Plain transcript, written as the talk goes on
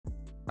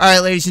All right,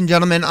 ladies and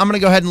gentlemen, I'm going to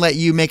go ahead and let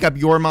you make up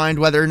your mind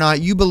whether or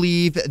not you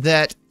believe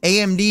that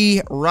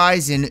AMD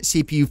Ryzen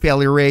CPU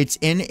failure rates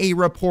in a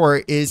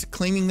report is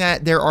claiming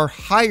that there are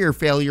higher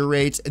failure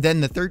rates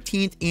than the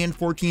 13th and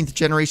 14th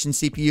generation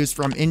CPUs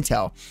from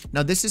Intel.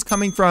 Now, this is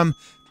coming from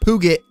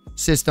Puget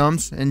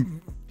Systems, and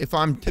if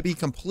I'm to be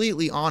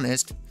completely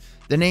honest,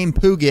 the name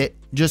Puget,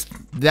 just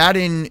that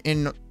in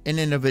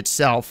and of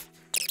itself,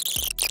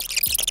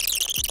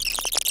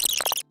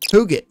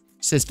 Puget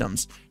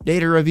Systems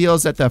data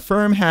reveals that the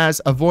firm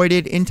has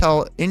avoided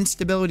Intel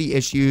instability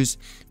issues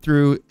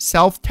through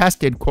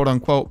self-tested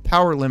quote-unquote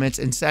power limits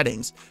and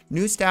settings.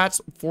 New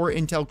stats for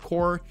Intel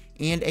Core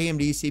and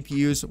AMD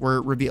CPUs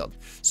were revealed.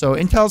 So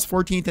Intel's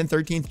 14th and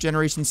 13th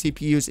generation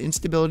CPUs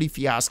instability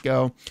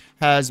fiasco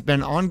has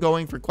been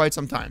ongoing for quite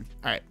some time.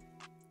 All right.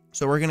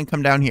 So we're going to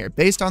come down here.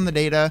 Based on the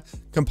data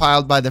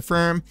compiled by the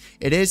firm,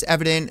 it is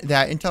evident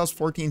that Intel's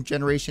 14th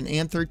generation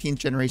and 13th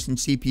generation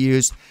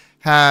CPUs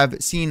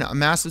have seen a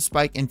massive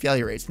spike in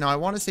failure rates. Now, I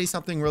want to say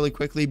something really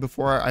quickly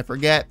before I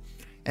forget,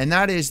 and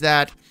that is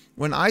that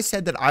when I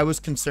said that I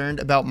was concerned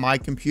about my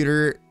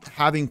computer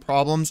having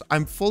problems,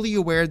 I'm fully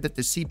aware that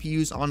the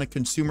CPUs on a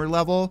consumer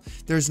level,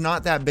 there's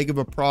not that big of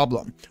a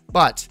problem.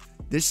 But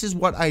this is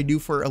what I do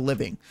for a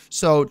living.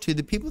 So to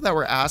the people that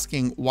were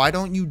asking, why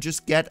don't you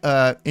just get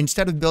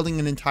instead of building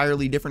an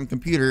entirely different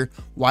computer,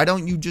 why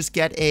don't you just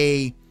get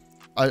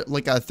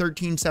like a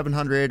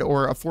 13700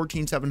 or a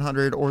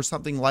 14700 or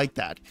something like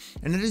that?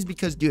 And it is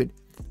because, dude,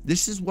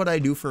 this is what I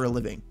do for a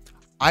living.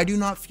 I do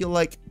not feel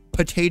like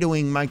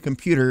potatoing my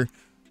computer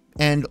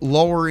and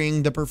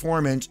lowering the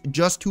performance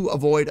just to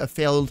avoid a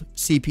failed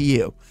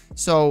CPU.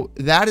 So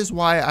that is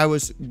why I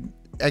was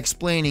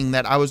explaining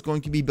that I was going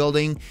to be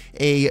building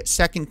a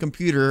second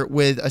computer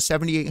with a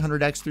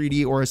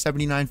 7800X3D or a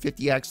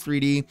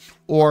 7950X3D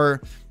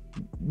or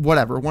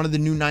whatever, one of the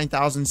new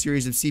 9000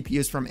 series of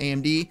CPUs from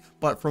AMD.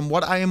 But from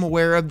what I am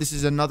aware of, this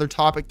is another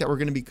topic that we're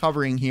going to be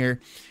covering here.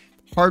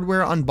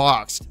 Hardware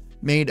Unboxed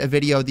made a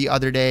video the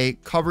other day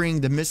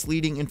covering the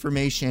misleading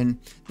information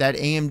that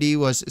AMD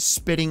was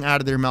spitting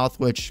out of their mouth,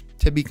 which,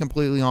 to be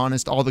completely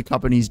honest, all the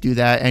companies do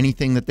that.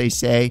 Anything that they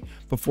say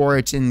before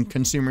it's in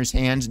consumers'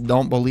 hands,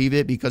 don't believe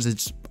it because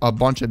it's a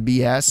bunch of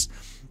BS.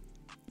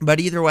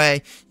 But either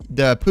way,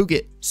 the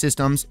Puget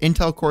Systems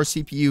Intel Core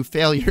CPU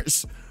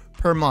failures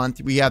per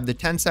month, we have the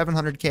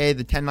 10700K,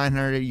 the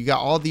 10900, you got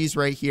all these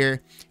right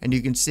here, and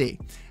you can see.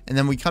 And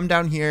then we come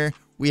down here,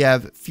 we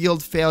have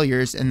field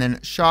failures and then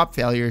shop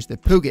failures, the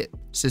Puget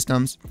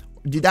Systems.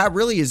 Dude, that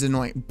really is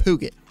annoying.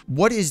 Puget,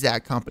 what is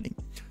that company?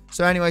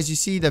 So anyways, you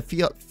see the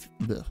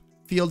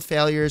field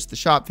failures, the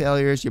shop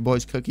failures. Your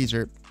boys' cookies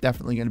are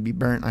definitely going to be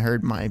burnt. I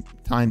heard my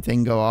time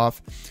thing go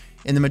off.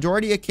 In the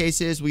majority of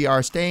cases, we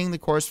are staying the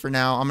course for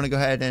now. I'm going to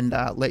go ahead and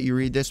let you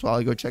read this while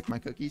I go check my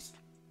cookies.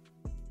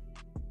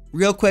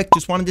 Real quick,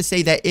 just wanted to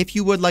say that if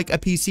you would like a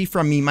PC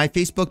from me, my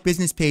Facebook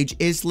business page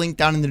is linked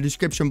down in the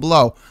description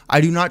below. I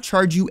do not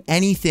charge you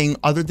anything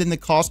other than the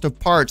cost of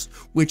parts,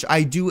 which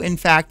I do in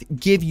fact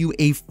give you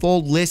a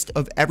full list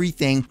of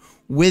everything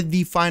with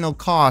the final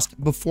cost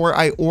before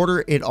I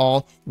order it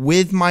all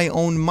with my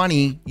own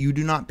money. You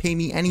do not pay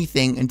me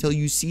anything until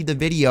you see the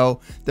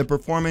video, the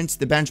performance,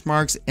 the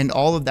benchmarks, and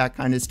all of that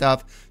kind of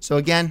stuff. So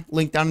again,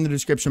 link down in the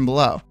description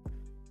below.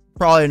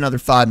 Probably another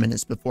 5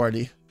 minutes before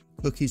the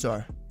cookies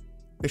are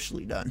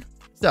officially done.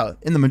 So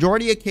in the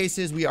majority of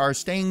cases, we are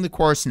staying the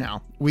course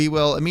now. We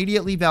will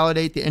immediately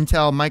validate the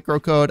Intel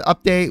microcode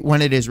update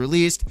when it is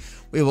released.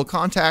 We will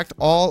contact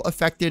all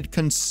affected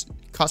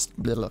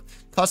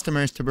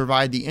customers to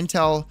provide the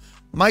Intel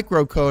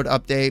microcode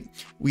update.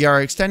 We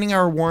are extending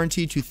our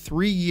warranty to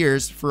 3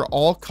 years for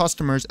all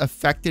customers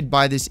affected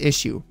by this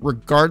issue,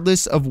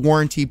 regardless of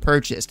warranty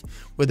purchased.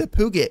 With a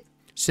Puget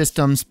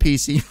Systems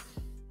PC.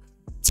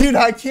 Dude,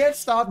 I can't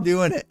stop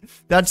doing it.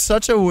 That's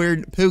such a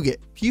weird Puget.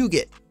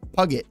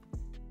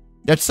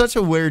 That's such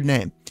a weird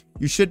name.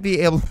 You should be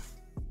able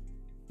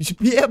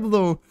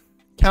to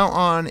count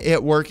on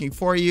it working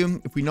for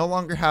you. If we no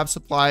longer have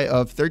supply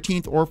of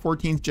 13th or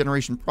 14th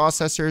generation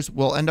processors,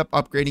 we'll end up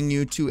upgrading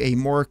you to a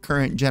more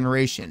current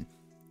generation.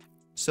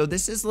 So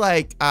this is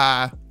like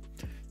I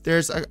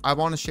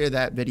want to share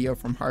that video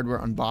from Hardware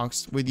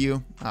Unboxed with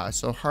you.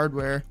 So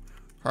hardware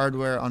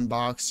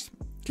Unboxed,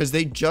 because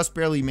they just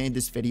barely made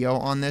this video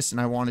on this,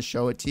 and I want to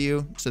show it to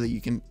you so that you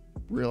can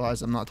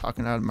realize I'm not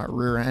talking out of my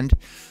rear end.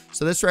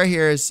 So this right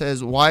here, it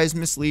says, why is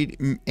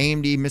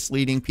AMD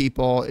misleading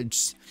people?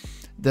 It's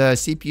the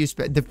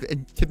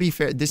CPU to be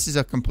fair, this is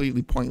a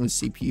completely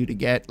pointless CPU to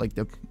get, like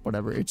the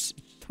whatever, it's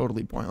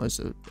totally pointless.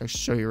 I'll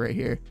show you right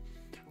here.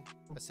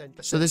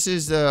 So this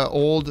is the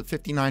old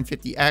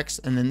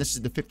 5950X, and then this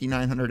is the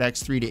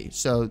 5900X 3D.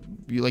 So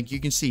you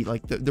can see,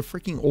 like the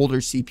freaking older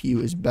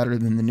CPU is better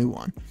than the new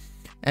one.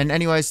 And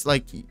anyways,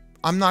 like,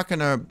 I'm not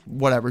gonna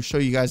show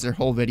you guys their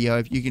whole video.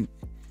 If you can,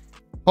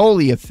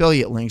 holy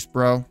affiliate links,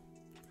 bro.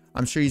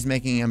 I'm sure he's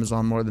making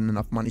Amazon more than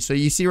enough money. So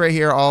you see right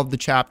here all of the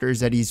chapters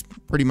that he's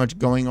pretty much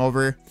going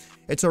over.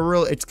 It's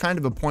kind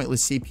of a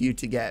pointless CPU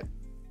to get.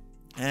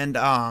 And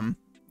I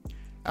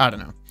don't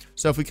know.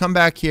 So if we come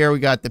back here, we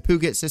got the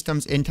Puget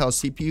Systems Intel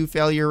CPU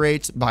failure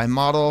rates by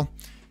model.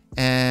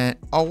 And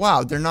oh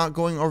wow, they're not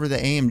going over the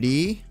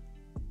AMD.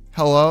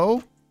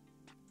 Hello?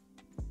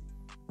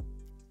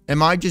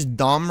 Am I just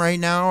dumb right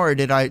now, or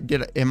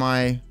am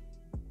I?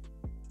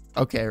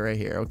 Okay, right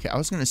here. Okay, I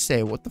was gonna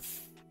say, what the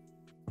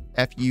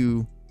F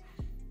you?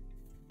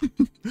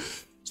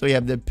 So we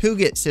have the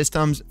Puget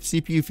Systems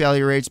CPU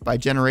failure rates by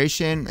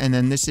generation, and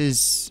then this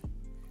is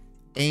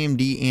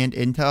AMD and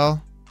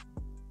Intel.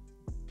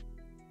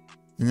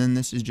 And then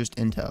this is just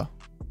Intel.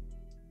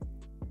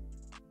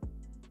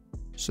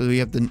 So we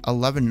have the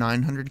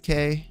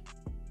 11900K.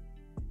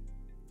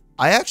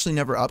 I actually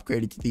never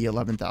upgraded to the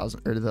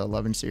 11,000 or to the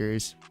 11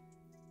 series.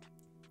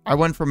 I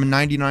went from a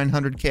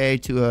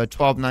 9900K to a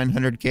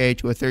 12900K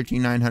to a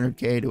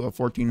 13900K to a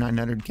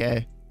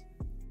 14900K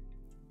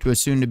to a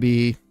soon to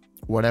be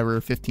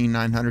whatever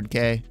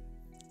 15900K.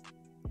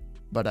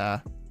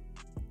 But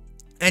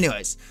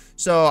anyways,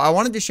 so I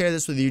wanted to share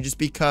this with you just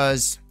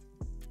because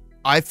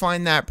I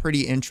find that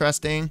pretty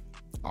interesting.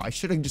 Oh, I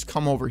should have just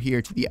come over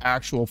here to the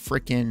actual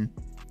freaking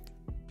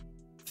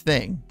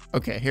thing.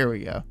 Okay, here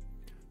we go.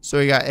 So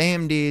we got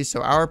AMD,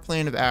 so our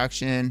plan of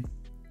action.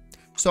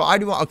 So I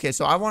do, okay,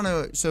 so I want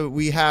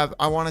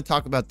to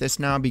talk about this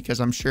now because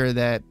I'm sure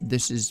that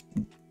this is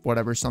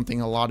whatever,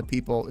 something a lot of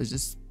people, is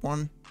this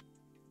one?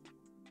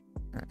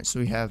 All right, so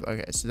we have,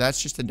 okay, so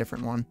that's just a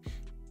different one.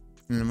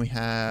 And then we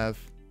have,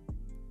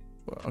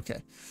 well,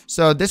 okay.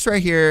 So this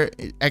right here,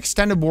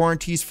 extended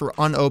warranties for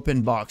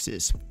unopened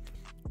boxes.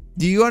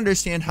 Do you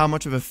understand how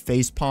much of a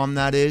facepalm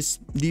that is?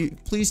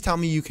 Please tell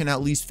me you can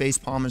at least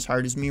facepalm as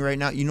hard as me right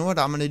now. You know what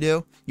I'm going to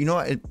do? You know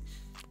what?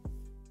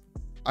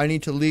 I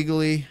need to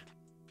legally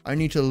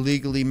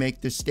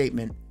make this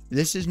statement.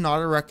 This is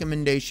not a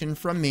recommendation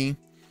from me.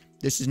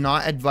 This is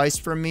not advice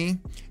from me.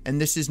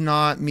 And this is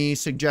not me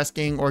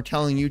suggesting or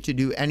telling you to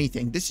do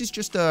anything. This is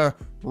just a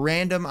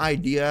random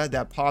idea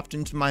that popped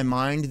into my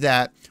mind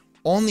that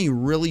only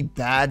really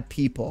bad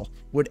people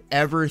would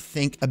ever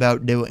think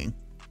about doing.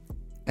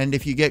 And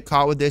if you get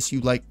caught with this,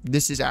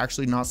 this is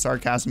actually not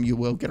sarcasm. You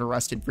will get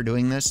arrested for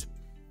doing this.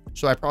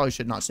 So I probably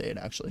should not say it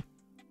actually.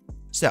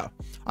 So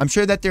I'm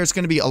sure that there's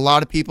going to be a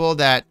lot of people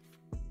that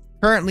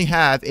currently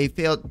have a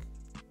failed.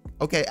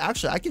 Okay,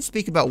 actually I can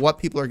speak about what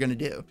people are going to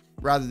do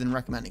rather than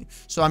recommending.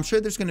 So I'm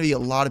sure there's going to be a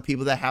lot of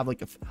people that have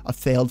like a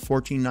failed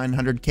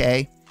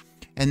 14900K.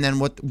 And then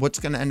what's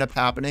going to end up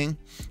happening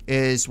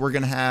is we're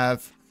going to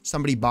have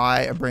somebody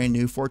buy a brand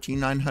new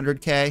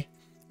 14900K.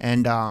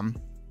 And,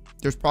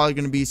 there's probably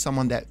going to be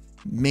someone that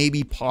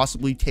maybe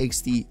possibly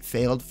takes the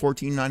failed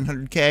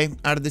 14900K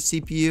out of the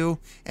CPU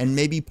and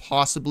maybe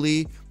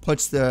possibly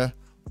puts the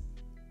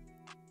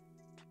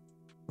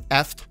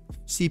effed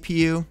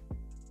CPU,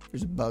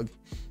 there's a bug,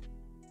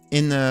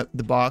 in the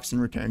box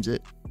and returns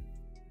it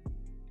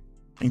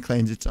and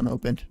claims it's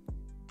unopened.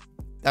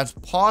 That's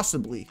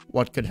possibly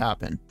what could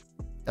happen.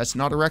 That's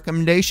not a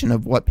recommendation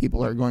of what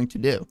people are going to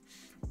do.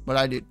 But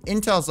I do.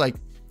 Intel's like,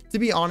 to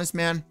be honest,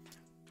 man,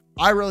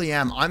 I really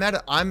am.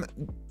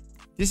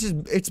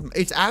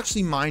 It's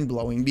actually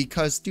mind-blowing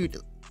because, dude,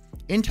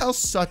 Intel's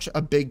such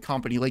a big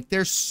company. Like,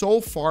 they're so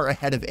far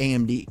ahead of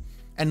AMD.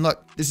 And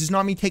look, this is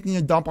not me taking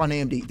a dump on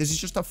AMD. This is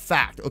just a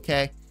fact,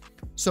 okay?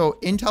 So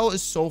Intel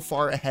is so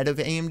far ahead of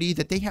AMD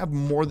that they have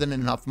more than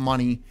enough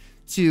money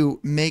to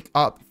make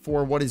up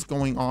for what is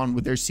going on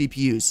with their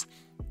CPUs.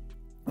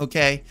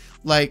 Okay?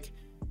 Like,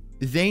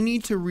 they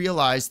need to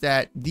realize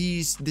that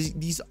these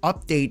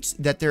updates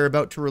that they're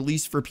about to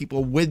release for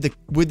people with the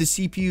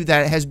CPU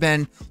that has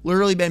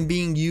literally been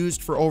being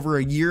used for over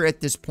a year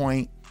at this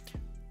point,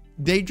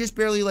 they just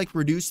barely like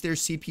reduced their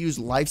CPU's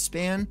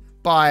lifespan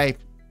by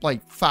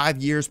like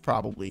 5 years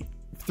probably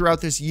throughout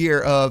this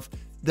year of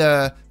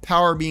the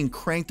power being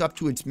cranked up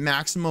to its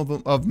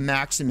maximum of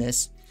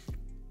Maximus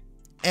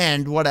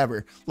and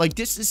whatever. Like,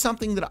 this is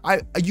something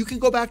that you can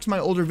go back to my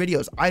older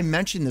videos. I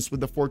mentioned this with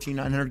the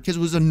 14900 because it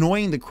was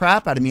annoying the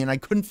crap out of me and I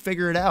couldn't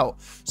figure it out.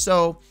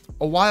 So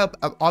a while,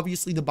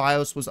 obviously the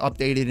BIOS was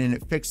updated and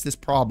it fixed this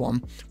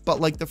problem. But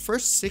like the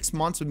first 6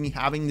 months of me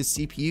having the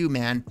CPU,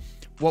 man,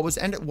 what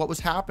was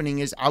happening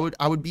is I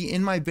would be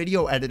in my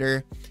video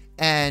editor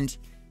and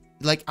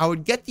like I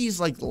would get these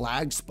like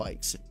lag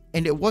spikes.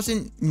 And it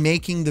wasn't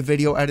making the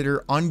video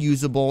editor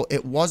unusable.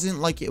 It wasn't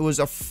like it was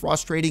a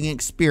frustrating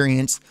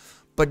experience.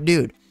 But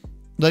dude,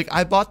 like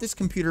I bought this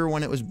computer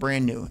when it was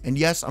brand new. And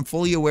yes, I'm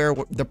fully aware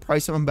what the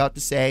price I'm about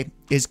to say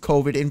is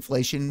COVID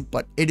inflation,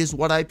 but it is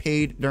what I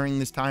paid during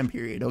this time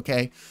period,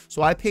 okay?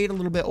 So I paid a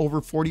little bit over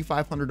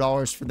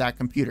 $4,500 for that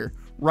computer.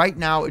 Right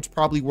now, it's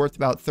probably worth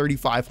about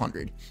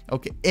 $3,500.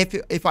 Okay,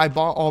 if I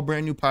bought all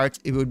brand new parts,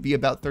 it would be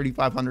about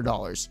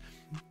 $3,500.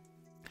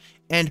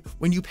 And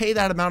when you pay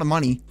that amount of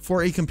money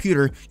for a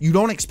computer, you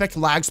don't expect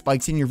lag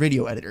spikes in your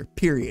video editor,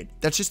 period.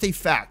 That's just a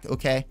fact,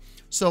 okay?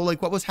 So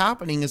like what was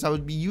happening is I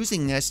would be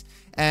using this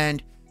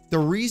and the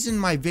reason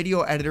my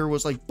video editor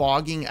was like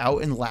bogging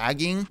out and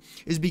lagging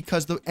is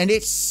because and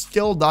it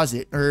still does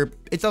it, or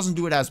it doesn't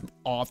do it as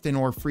often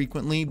or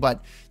frequently,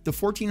 but the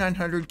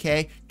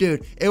 14900K,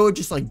 dude, it would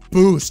just like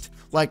boost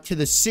like to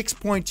the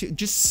 6.2,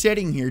 just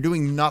sitting here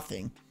doing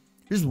nothing.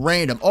 Just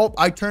random. Oh,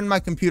 I turned my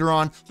computer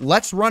on.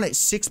 Let's run it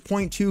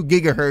 6.2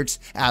 gigahertz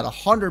at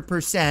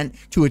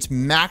 100% to its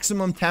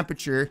maximum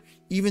temperature,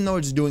 even though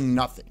it's doing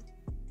nothing.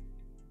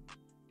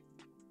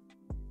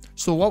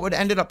 So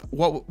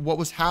what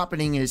was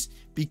happening is,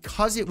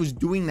 because it was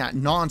doing that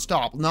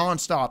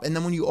nonstop, and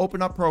then when you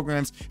open up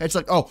programs, it's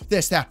like, oh,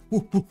 this, that,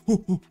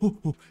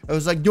 it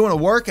was like doing a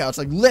workout. It's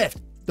like lift,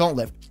 don't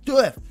lift,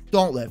 lift,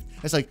 don't lift.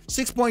 It's like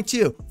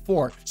 6.2,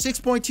 4,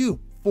 6.2,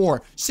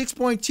 4,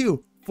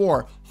 6.2,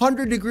 4,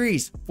 100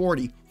 degrees,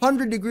 40,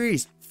 100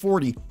 degrees,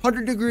 40,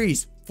 100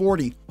 degrees,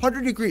 40,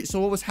 100 degrees. So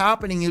what was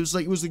happening, it was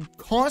like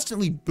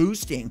constantly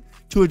boosting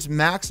to its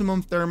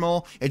maximum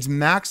thermal, its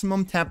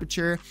maximum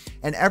temperature,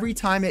 and every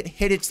time it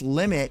hit its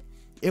limit,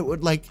 it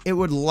would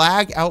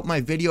lag out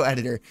my video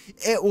editor.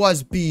 It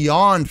was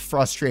beyond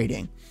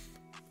frustrating.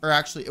 Or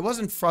actually, it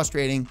wasn't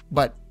frustrating,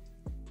 but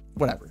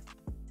whatever,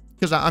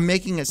 because I'm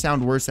making it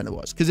sound worse than it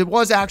was, because it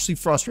was actually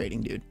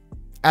frustrating, dude,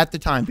 at the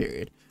time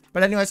period.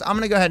 But anyways, I'm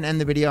gonna go ahead and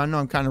end the video. I know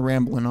I'm kind of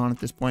rambling on at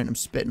this point. I'm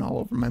spitting all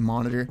over my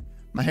monitor.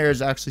 My hair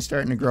is actually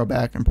starting to grow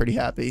back. I'm pretty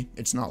happy.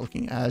 It's not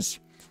looking as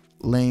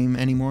lame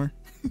anymore.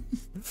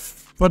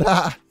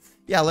 But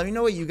yeah, let me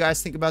know what you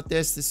guys think about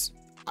this.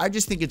 I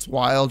just think it's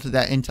wild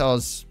that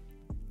Intel's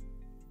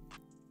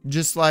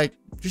just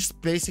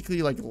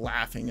basically like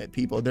laughing at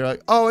people. They're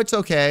like, oh, it's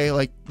okay,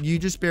 like you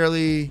just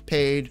barely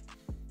paid.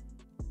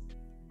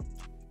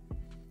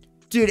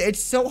 Dude, it's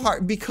so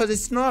hard, because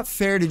it's not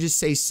fair to just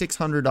say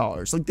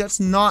 $600. Like,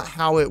 that's not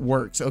how it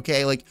works,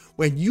 okay? Like,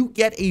 when you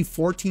get a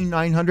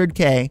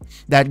 14900K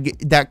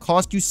that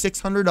cost you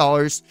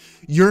 $600,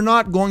 you're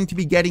not going to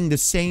be getting the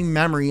same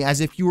memory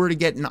as if you were to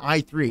get an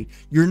i3.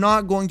 You're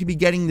not going to be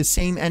getting the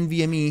same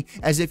NVMe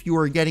as if you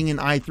were getting an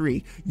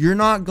i3. You're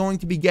not going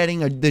to be getting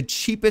the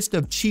cheapest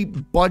of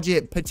cheap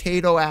budget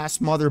potato-ass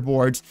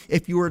motherboards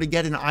if you were to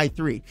get an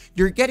i3.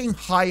 You're getting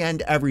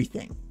high-end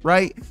everything,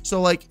 right?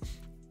 So, like,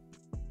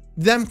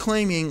 them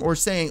claiming or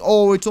saying,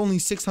 oh, it's only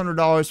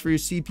 $600 for your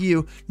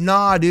CPU.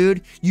 Nah,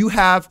 dude, you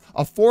have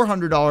a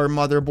 $400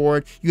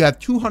 motherboard, you have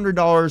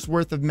 $200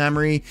 worth of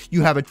memory,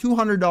 you have a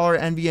 $200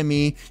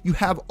 NVMe, you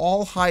have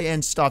all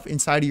high-end stuff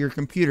inside of your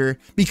computer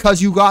because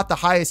you got the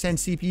highest end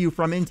CPU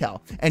from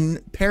Intel.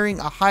 And pairing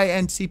a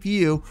high-end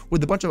CPU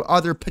with a bunch of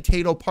other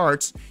potato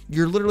parts,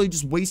 you're literally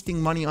just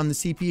wasting money on the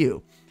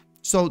CPU.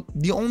 So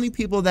the only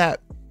people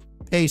that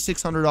pay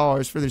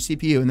 $600 for their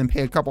CPU and then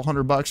pay a couple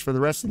 $100 for the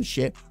rest of the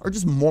shit are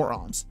just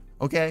morons,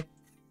 okay?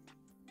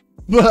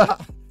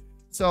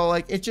 So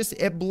like,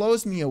 it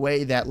blows me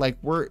away that like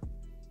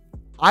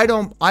I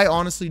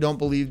honestly don't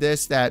believe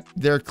this, that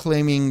they're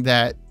claiming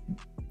that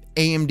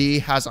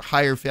AMD has a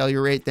higher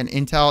failure rate than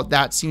Intel.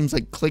 That seems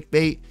like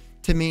clickbait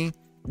to me,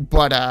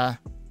 but I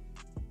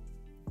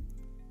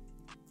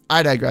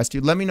digress,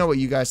 dude. Let me know what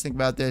you guys think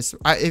about this.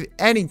 If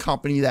any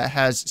company that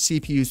has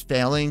CPUs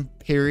failing,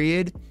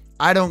 period,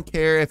 I don't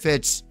care if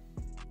it's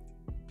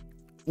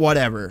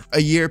whatever,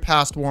 a year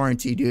past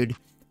warranty, dude.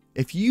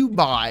 If you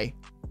buy,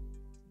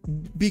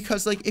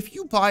 because like if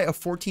you buy a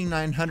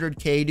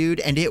 14900K, dude,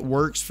 and it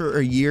works for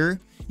a year,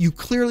 you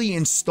clearly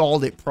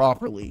installed it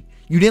properly.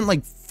 You didn't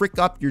like frick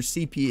up your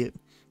CPU.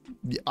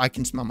 I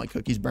can smell my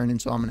cookies burning,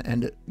 so I'm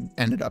gonna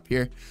end it up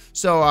here.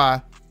 So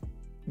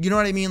you know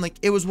what I mean? Like,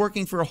 it was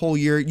working for a whole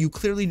year. You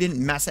clearly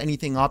didn't mess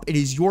anything up. It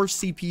is your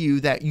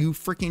CPU that you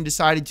freaking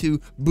decided to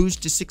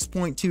boost to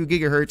 6.2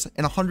 gigahertz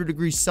and 100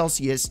 degrees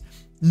Celsius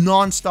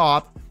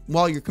nonstop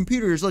while your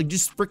computer is like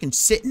just freaking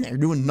sitting there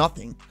doing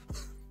nothing.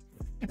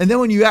 And then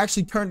when you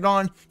actually turn it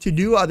on to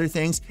do other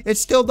things, it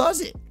still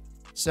does it.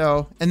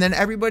 So, and then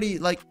everybody,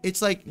 like,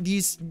 it's like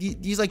these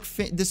like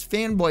this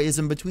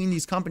fanboyism between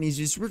these companies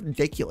is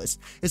ridiculous.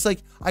 It's like,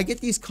 I get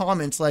these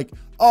comments like,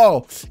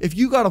 oh, if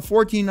you got a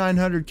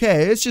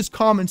 14900K, it's just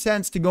common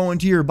sense to go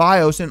into your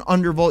BIOS and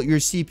undervolt your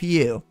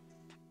CPU.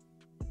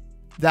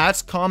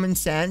 That's common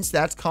sense?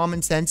 That's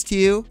common sense to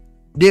you?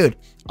 Dude,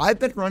 I've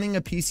been running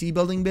a PC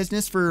building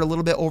business for a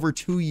little bit over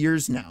 2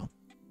 years now.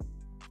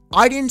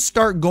 I didn't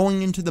start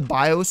going into the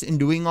BIOS and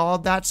doing all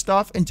of that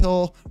stuff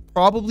until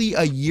probably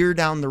a year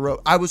down the road.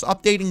 I was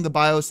updating the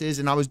BIOSes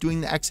and I was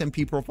doing the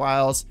XMP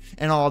profiles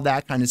and all of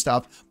that kind of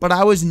stuff, but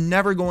I was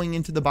never going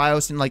into the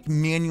BIOS and like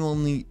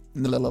manually,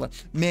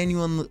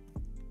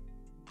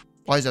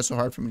 why is that so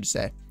hard for me to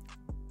say?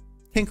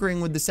 Tinkering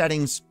with the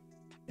settings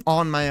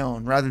on my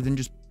own rather than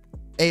just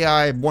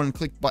AI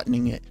one-click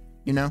buttoning it,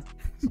 you know?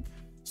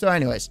 So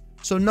anyways,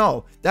 so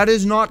no, that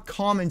is not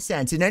common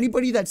sense. And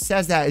anybody that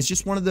says that is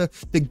just one of the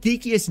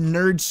geekiest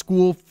nerd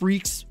school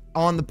freaks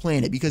on the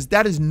planet, because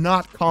that is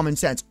not common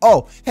sense.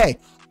 Oh, hey,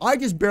 I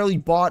just barely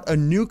bought a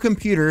new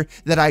computer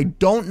that I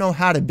don't know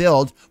how to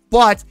build,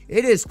 but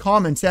it is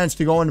common sense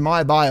to go into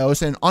my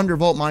BIOS and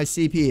undervolt my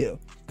CPU,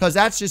 because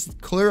that's just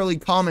clearly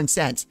common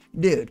sense.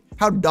 Dude,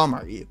 how dumb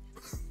are you?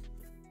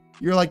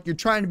 you're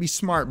trying to be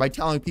smart by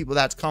telling people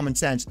that's common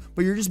sense,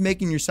 but you're just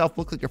making yourself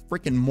look like a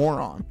freaking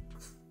moron.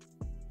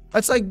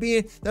 That's like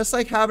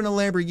having a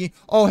Lamborghini.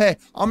 Oh, hey,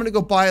 I'm going to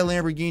go buy a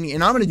Lamborghini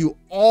and I'm going to do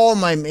all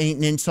my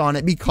maintenance on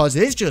it because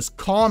it's just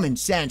common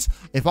sense.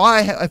 If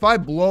I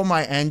blow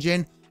my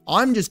engine,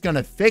 I'm just going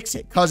to fix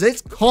it because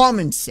it's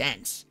common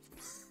sense.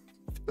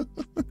 I'm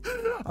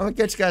going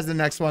to catch you guys in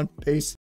the next one. Peace.